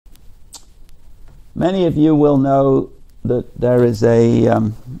Many of you will know that there is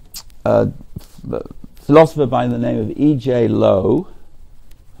a philosopher by the name of E.J. Lowe,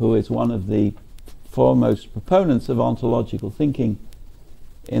 who is one of the foremost proponents of ontological thinking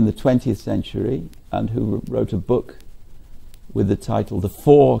in the 20th century, and who wrote a book with the title The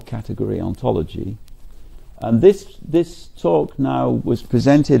Four Category Ontology. And this talk now was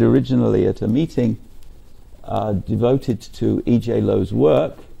presented originally at a meeting devoted to E.J. Lowe's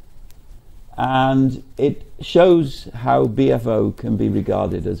work, and it shows how BFO can be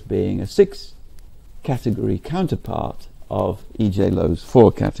regarded as being a six-category counterpart of E.J. Lowe's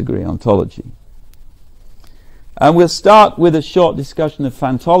four-category ontology. And we'll start with a short discussion of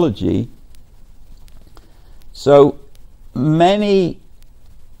fantology. So many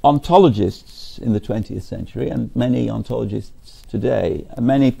ontologists in the 20th century, and many ontologists today, and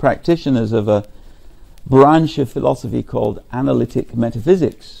many practitioners of a branch of philosophy called analytic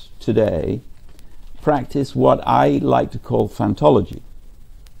metaphysics today, practice what I like to call fantology.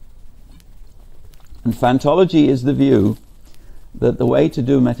 And fantology is the view that the way to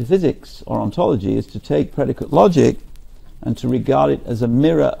do metaphysics or ontology is to take predicate logic and to regard it as a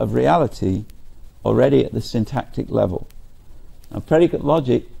mirror of reality already at the syntactic level. Now, predicate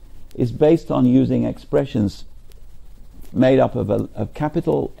logic is based on using expressions made up of a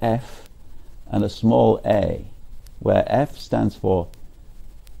capital F and a small a, where F stands for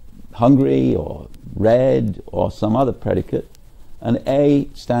hungry or red or some other predicate, and A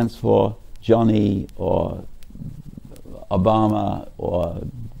stands for Johnny or Obama or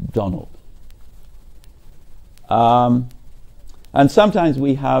Donald. And sometimes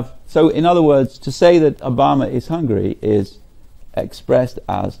we have, so in other words, to say that Obama is hungry is expressed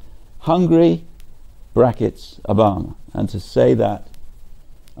as hungry brackets Obama. And to say that,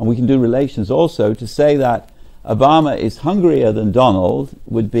 and we can do relations also, to say that Obama is hungrier than Donald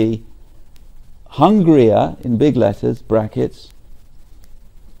would be hungrier in big letters, brackets,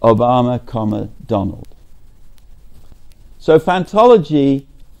 Obama, comma, Donald. So fantology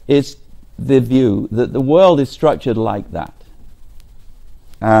is the view that the world is structured like that.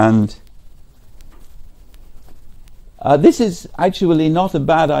 And this is actually not a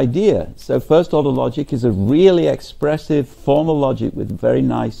bad idea. So first order logic is a really expressive formal logic with very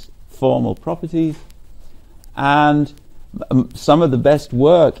nice formal properties. And some of the best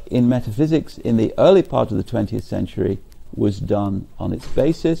work in metaphysics in the early part of the 20th century was done on its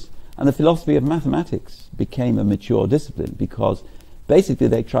basis, and the philosophy of mathematics became a mature discipline because basically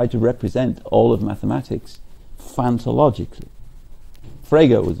they tried to represent all of mathematics fantologically.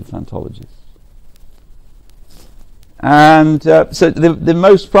 Frege was a fantologist. And so the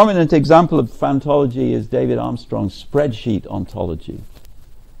most prominent example of fantology is David Armstrong's spreadsheet ontology.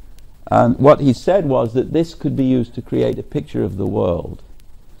 And what he said was that this could be used to create a picture of the world.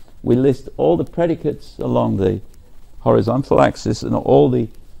 We list all the predicates along the horizontal axis and all the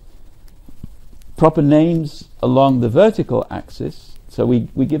proper names along the vertical axis. So we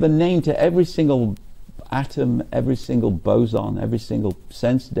give a name to every single atom, every single boson, every single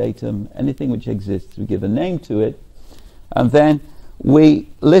sense datum, anything which exists, we give a name to it. And then we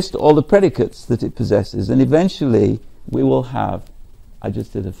list all the predicates that it possesses. And eventually we will have, I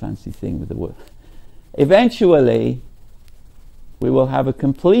just did a fancy thing with the word. Eventually, we will have a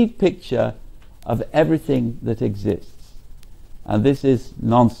complete picture of everything that exists. And this is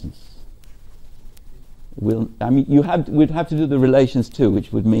nonsense. We'd have to do the relations too,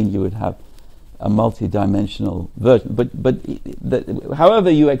 which would mean you would have a multi-dimensional version. But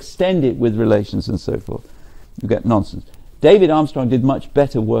however you extend it with relations and so forth, you get nonsense. David Armstrong did much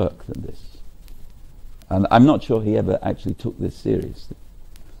better work than this. And I'm not sure he ever actually took this seriously.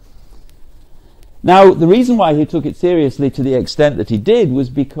 Now, the reason why he took it seriously to the extent that he did was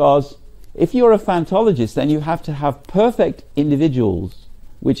because if you're a fantologist, then you have to have perfect individuals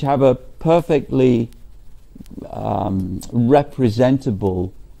which have a perfectly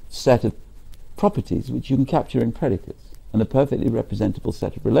representable set of properties which you can capture in predicates, and a perfectly representable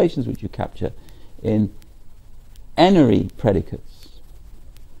set of relations which you capture in n-ary predicates,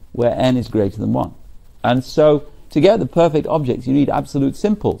 where n is greater than 1. And so, to get the perfect objects, you need absolute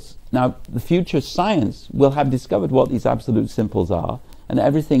simples. Now, the future science will have discovered what these absolute simples are, and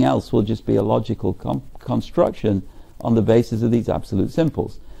everything else will just be a logical construction on the basis of these absolute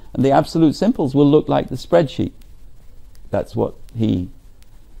simples. And the absolute simples will look like the spreadsheet. That's what he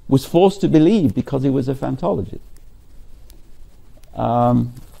was forced to believe because he was a fantologist.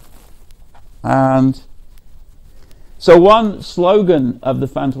 And so one slogan of the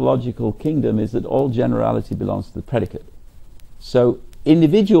fantological kingdom is that all generality belongs to the predicate. So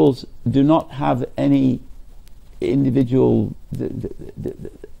individuals do not have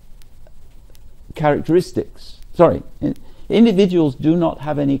characteristics. Sorry, individuals do not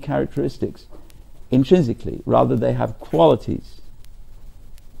have any characteristics intrinsically. Rather, they have qualities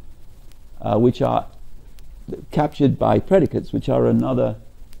which are captured by predicates, which are another.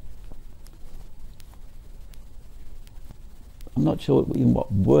 I'm not sure even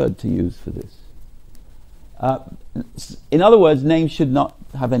what word to use for this. In other words, names should not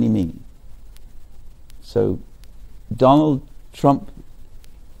have any meaning. So Donald Trump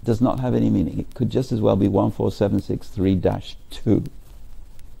does not have any meaning. It could just as well be 14763-2.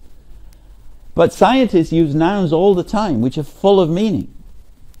 But scientists use nouns all the time which are full of meaning,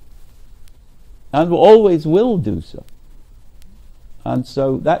 and always will do so. And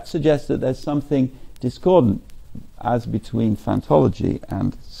so that suggests that there's something discordant as between fantology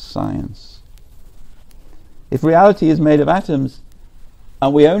and science. If reality is made of atoms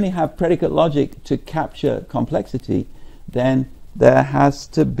and we only have predicate logic to capture complexity, then there has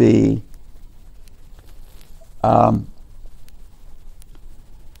to be a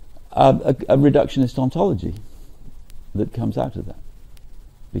reductionist ontology that comes out of that,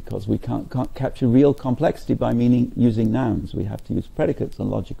 because we can't capture real complexity by using nouns. We have to use predicates and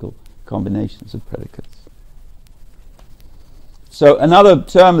logical combinations of predicates. So another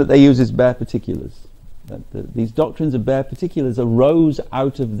term that they use is bare particulars. These doctrines of bare particulars arose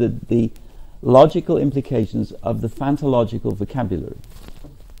out of the logical implications of the fantological vocabulary.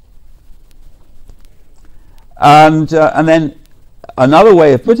 And then another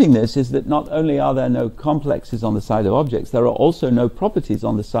way of putting this is that not only are there no complexes on the side of objects, there are also no properties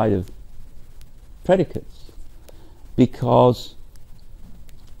on the side of predicates, because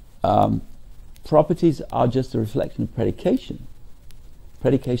properties are just a reflection of predication.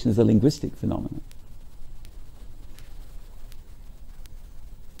 Predication is a linguistic phenomenon.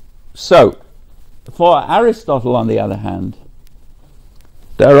 So, for Aristotle, on the other hand,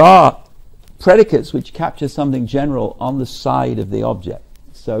 there are predicates which capture something general on the side of the object.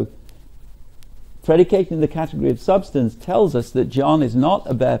 So, predicating the category of substance tells us that John is not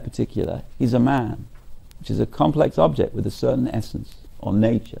a bare particular, he's a man, which is a complex object with a certain essence or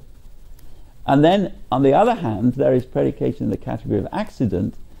nature. And then, on the other hand, there is predication in the category of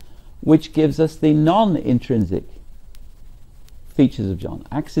accident, which gives us the non-intrinsic features of John.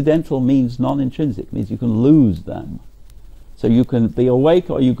 Accidental means non-intrinsic, means you can lose them. So you can be awake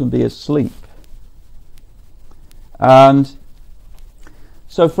or you can be asleep. And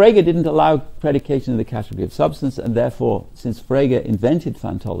so Frege didn't allow predication in the category of substance, and therefore, since Frege invented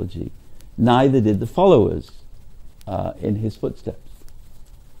fantology, neither did the followers in his footsteps.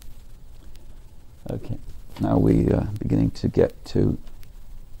 Okay, now we are beginning to get to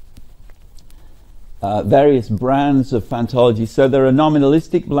various brands of fantology. So there are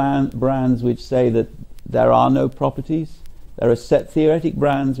nominalistic brands which say that there are no properties. There are set theoretic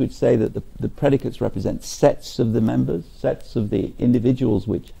brands which say that the predicates represent sets of the members, sets of the individuals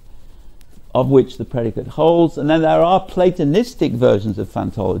of which the predicate holds. And then there are Platonistic versions of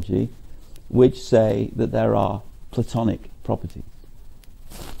fantology which say that there are Platonic properties.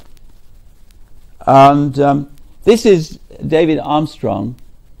 And this is David Armstrong.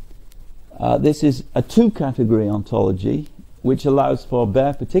 This is a two-category ontology which allows for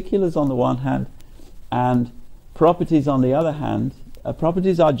bare particulars on the one hand and properties on the other hand.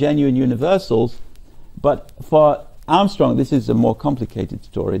 Properties are genuine universals, but for Armstrong this is a more complicated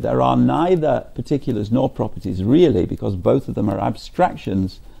story. There are neither particulars nor properties really, because both of them are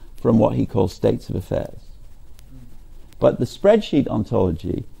abstractions from what he calls states of affairs. But the spreadsheet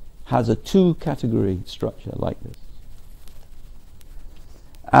ontology has a two-category structure like this.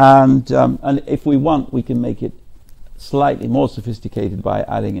 And if we want, we can make it slightly more sophisticated by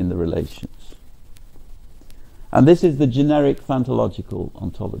adding in the relations. And this is the generic fantological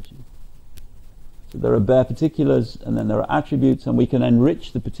ontology. So there are bare particulars, and then there are attributes, and we can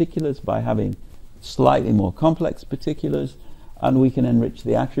enrich the particulars by having slightly more complex particulars, and we can enrich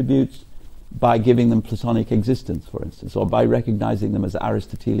the attributes by giving them Platonic existence, for instance, or by recognizing them as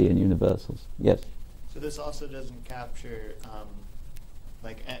Aristotelian universals. Yes? So this also doesn't capture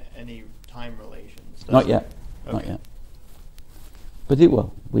like any time relations? Not yet. Okay. Not yet. But it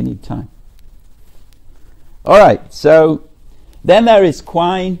will. We need time. All right. So then there is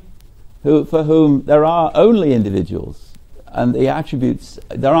Quin, for whom there are only individuals, and the attributes,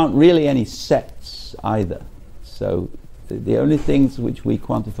 there aren't really any sets either. So the only things which we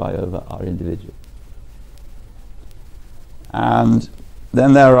quantify over are individual. And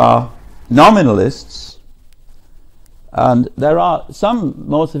then there are nominalists, and there are some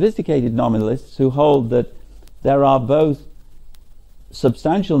more sophisticated nominalists who hold that there are both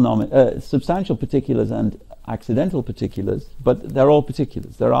substantial particulars and accidental particulars, but they're all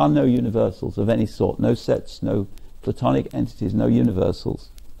particulars. There are no universals of any sort, no sets, no Platonic entities, no universals,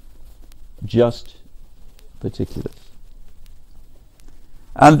 just particulars.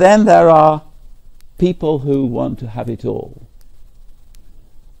 And then there are people who want to have it all.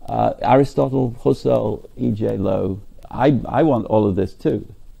 Aristotle, Husserl, E.J. Lowe. I want all of this too.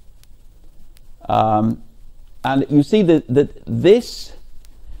 And you see that this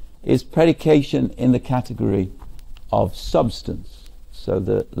is predication in the category of substance. So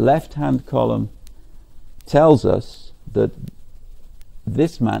the left-hand column tells us that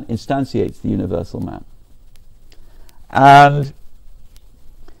this man instantiates the universal man. And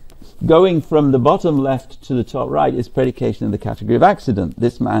going from the bottom left to the top right is predication in the category of accident.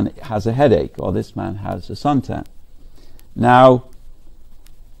 This man has a headache, or this man has a suntan. Now,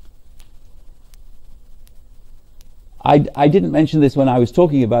 I didn't mention this when I was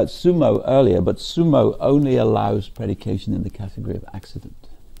talking about Sumo earlier, but Sumo only allows predication in the category of accident.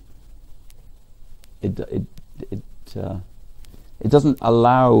 It doesn't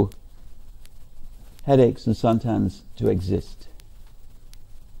allow headaches and suntans to exist.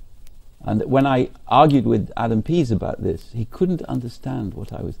 And when I argued with Adam Pease about this, he couldn't understand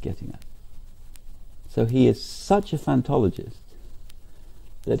what I was getting at. So he is such a fantologist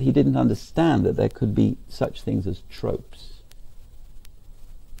that he didn't understand that there could be such things as tropes.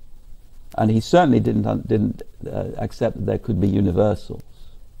 And he certainly didn't accept that there could be universals.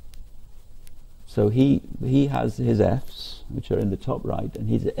 So he has his F's, which are in the top right, and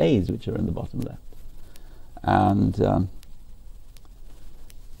his A's, which are in the bottom left. And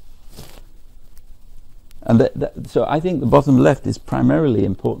so I think the bottom left is primarily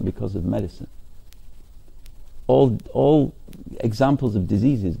important because of medicine. All examples of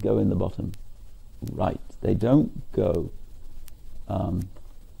diseases go in the bottom right. They don't go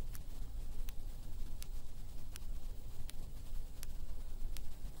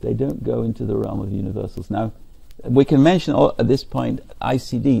into the realm of universals. Now, we can mention at this point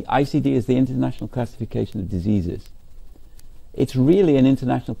ICD. ICD is the International Classification of Diseases. It's really an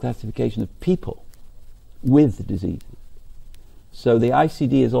international classification of people with diseases. So the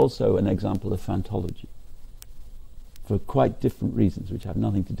ICD is also an example of fantology, for quite different reasons, which have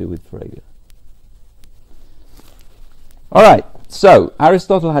nothing to do with Frege. All right, so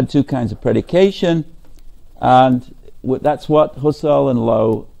Aristotle had two kinds of predication, and that's what Husserl and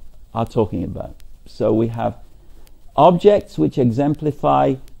Lowe are talking about. So we have objects which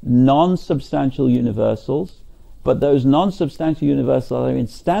exemplify non-substantial universals, but those non-substantial universals are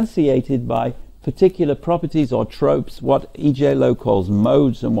instantiated by particular properties or tropes, what E.J. Lowe calls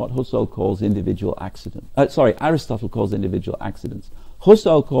modes and what Husserl calls individual accidents. Aristotle calls individual accidents.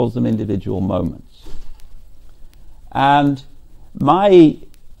 Husserl calls them individual moments. And my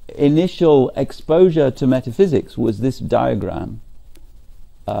initial exposure to metaphysics was this diagram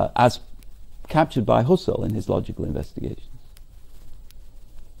as captured by Husserl in his logical investigations.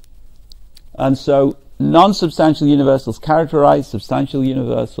 And so non-substantial universals characterize substantial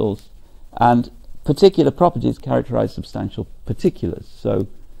universals, and particular properties characterize substantial particulars. So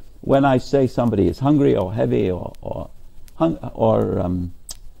when I say somebody is hungry or heavy or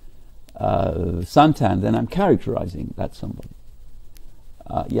suntan, then I'm characterizing that somebody.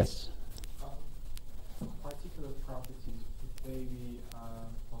 Yes? Particular properties, would they be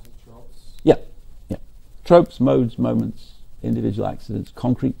also tropes? Yeah. Tropes, modes, moments, individual accidents,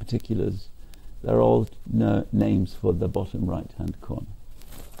 concrete particulars, they're all names for the bottom right-hand corner.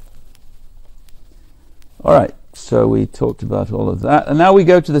 All right, so we talked about all of that. And now we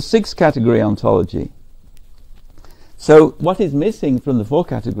go to the six category ontology. So what is missing from the four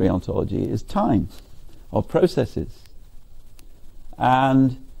category ontology is time, or processes.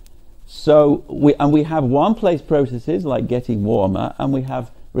 And so we have one-place processes like getting warmer, and we have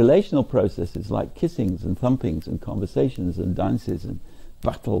relational processes like kissings and thumpings and conversations and dances and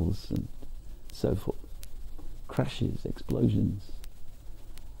battles and so forth, crashes, explosions.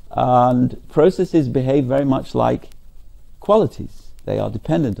 And processes behave very much like qualities. They are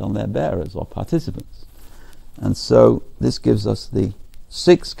dependent on their bearers or participants. And so this gives us the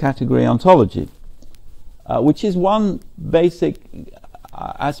six category ontology, which is one basic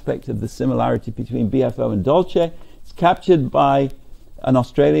aspect of the similarity between BFO and Dolce. It's captured by an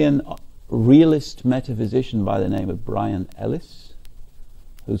Australian realist metaphysician by the name of Brian Ellis,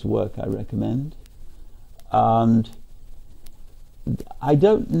 whose work I recommend. And I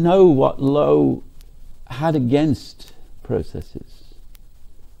don't know what Lowe had against processes,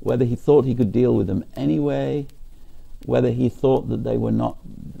 whether he thought he could deal with them anyway, whether he thought that they were not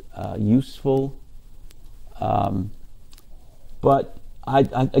useful. But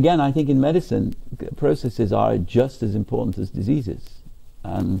again, I think in medicine, processes are just as important as diseases.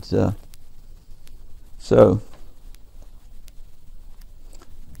 And so...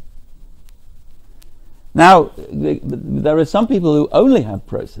 Now, there are some people who only have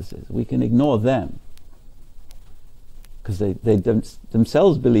processes. We can ignore them because they don't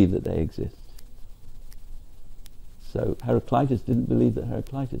themselves believe that they exist. So Heraclitus didn't believe that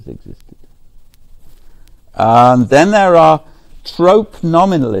Heraclitus existed. Then there are trope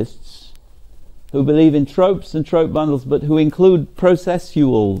nominalists who believe in tropes and trope bundles, but who include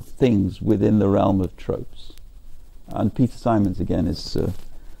processual things within the realm of tropes. And Peter Simons, again, is...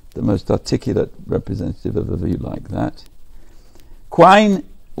 the most articulate representative of a view like that. Quin,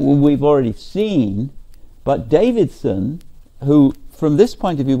 we've already seen, but Davidson, who from this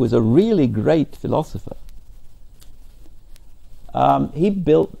point of view was a really great philosopher, he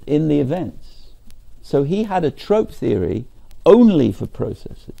built in the events. So he had a trope theory only for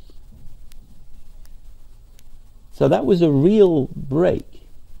processes. So that was a real break.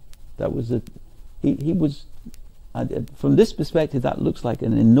 That was he was... from this perspective, that looks like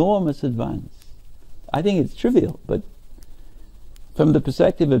an enormous advance. I think it's trivial, but from the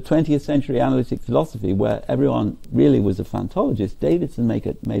perspective of 20th century analytic philosophy, where everyone really was a fantologist, Davidson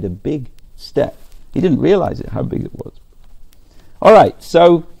made a big step. He didn't realize it, how big it was. All right,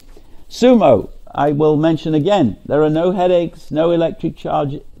 so Sumo, I will mention again. There are no headaches, no electric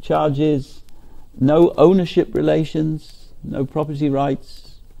charges, no ownership relations, no property rights.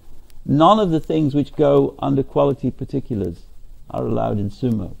 None of the things which go under quality particulars are allowed in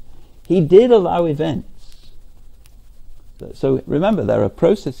Sumo. He did allow events. So remember, there are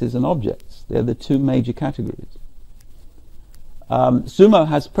processes and objects. They're the two major categories. Sumo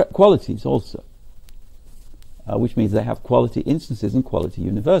has qualities also, which means they have quality instances and quality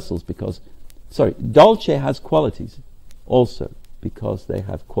universals because, Dolce has qualities also because they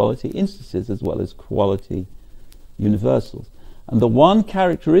have quality instances as well as quality universals. And the one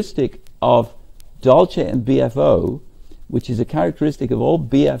characteristic of Dolce and BFO, which is a characteristic of all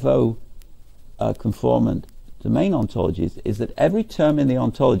BFO conformant domain ontologies, is that every term in the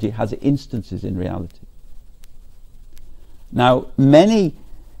ontology has instances in reality. Now, many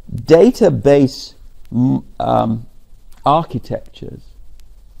database architectures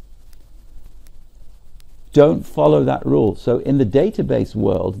don't follow that rule. So in the database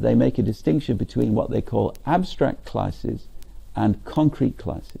world, they make a distinction between what they call abstract classes and concrete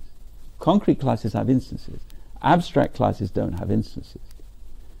classes. Concrete classes have instances. Abstract classes don't have instances.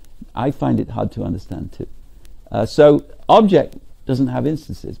 I find it hard to understand too. So object doesn't have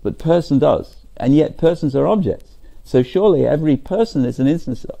instances, but person does. And yet persons are objects. So surely every person is an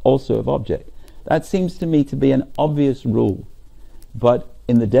instance also of object. That seems to me to be an obvious rule. But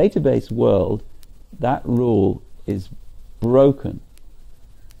in the database world, that rule is broken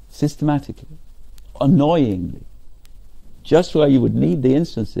systematically, annoyingly. Just where you would need the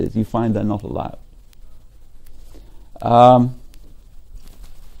instances, you find they're not allowed. All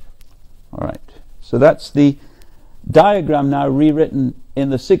right. So that's the diagram now rewritten in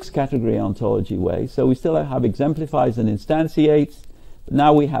the six category ontology way. So we still have exemplifies and instantiates. But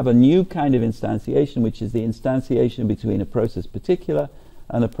now we have a new kind of instantiation, which is the instantiation between a process particular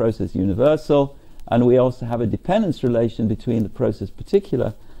and a process universal. And we also have a dependence relation between the process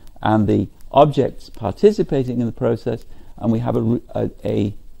particular and the objects participating in the process. And we have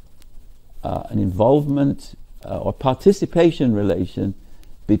an involvement or participation relation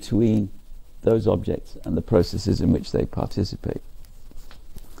between those objects and the processes in which they participate.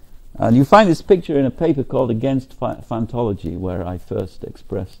 And you find this picture in a paper called Against Fantology, where I first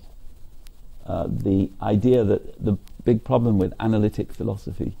expressed the idea that the big problem with analytic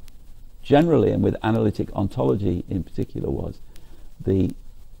philosophy generally, and with analytic ontology in particular, was the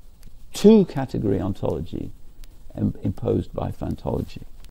two-category ontology imposed by fantology.